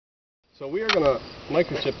So we are going to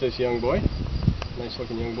microchip this young boy, nice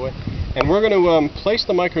looking young boy, and we're going to place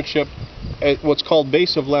the microchip at what's called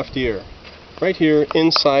base of left ear, right here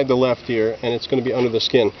inside the left ear, and it's going to be under the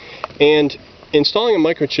skin. And installing a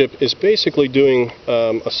microchip is basically doing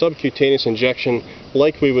a subcutaneous injection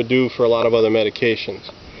like we would do for a lot of other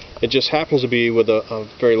medications. It just happens to be with a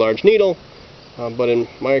very large needle, but in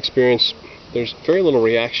my experience there's very little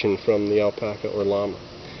reaction from the alpaca or llama.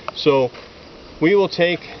 So we will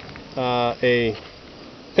take a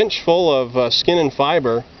pinch full of skin and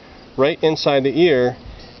fiber right inside the ear,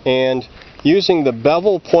 and using the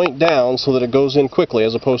bevel point down so that it goes in quickly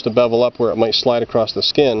as opposed to bevel up where it might slide across the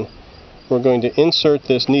skin, we're going to insert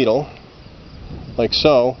this needle like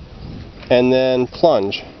so, and then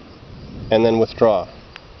plunge and then withdraw.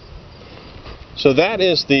 So that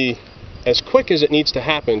is as quick as it needs to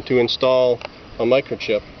happen to install a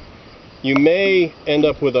microchip. You may end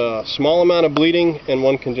up with a small amount of bleeding, and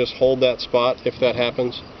one can just hold that spot if that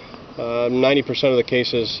happens. 90% of the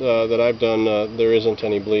cases that I've done, there isn't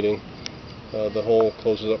any bleeding. The hole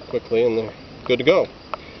closes up quickly and they're good to go.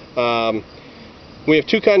 We have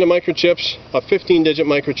two kinds of microchips, a 15-digit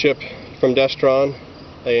microchip from Destron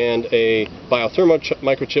and a biothermal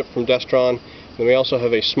microchip from Destron. And we also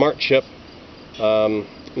have a smart chip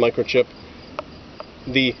microchip.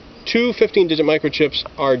 The two 15-digit microchips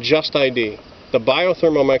are just ID. The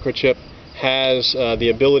biothermal microchip has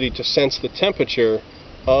the ability to sense the temperature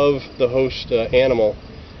of the host animal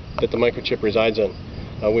that the microchip resides in.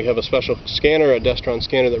 We have a special scanner, a Destron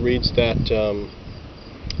scanner, that reads that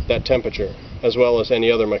temperature, as well as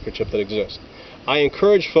any other microchip that exists. I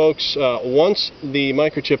encourage folks, once the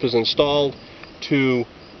microchip is installed, to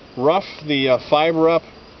rough the fiber up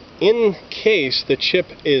in case the chip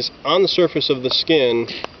is on the surface of the skin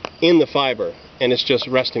in the fiber and it's just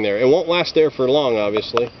resting there. It won't last there for long,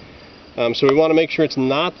 obviously, so we want to make sure it's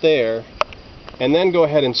not there, and then go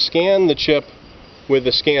ahead and scan the chip with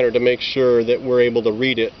the scanner to make sure that we're able to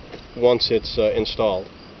read it once it's installed,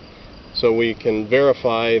 so we can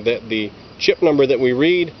verify that the chip number that we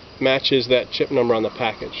read matches that chip number on the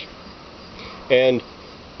package. And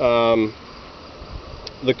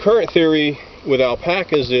the current theory with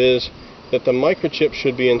alpacas is that the microchip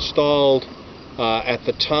should be installed at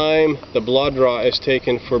the time the blood draw is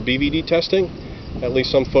taken for BVD testing. At least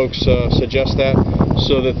some folks suggest that,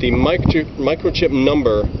 so that the microchip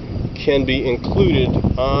number can be included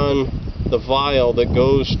on the vial that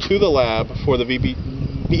goes to the lab for the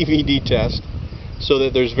BVD test, so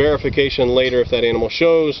that there's verification later if that animal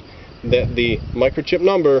shows that the microchip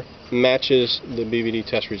number matches the BVD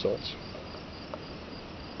test results.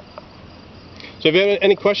 So if you have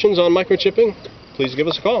any questions on microchipping, please give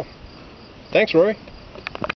us a call. Thanks, Rory.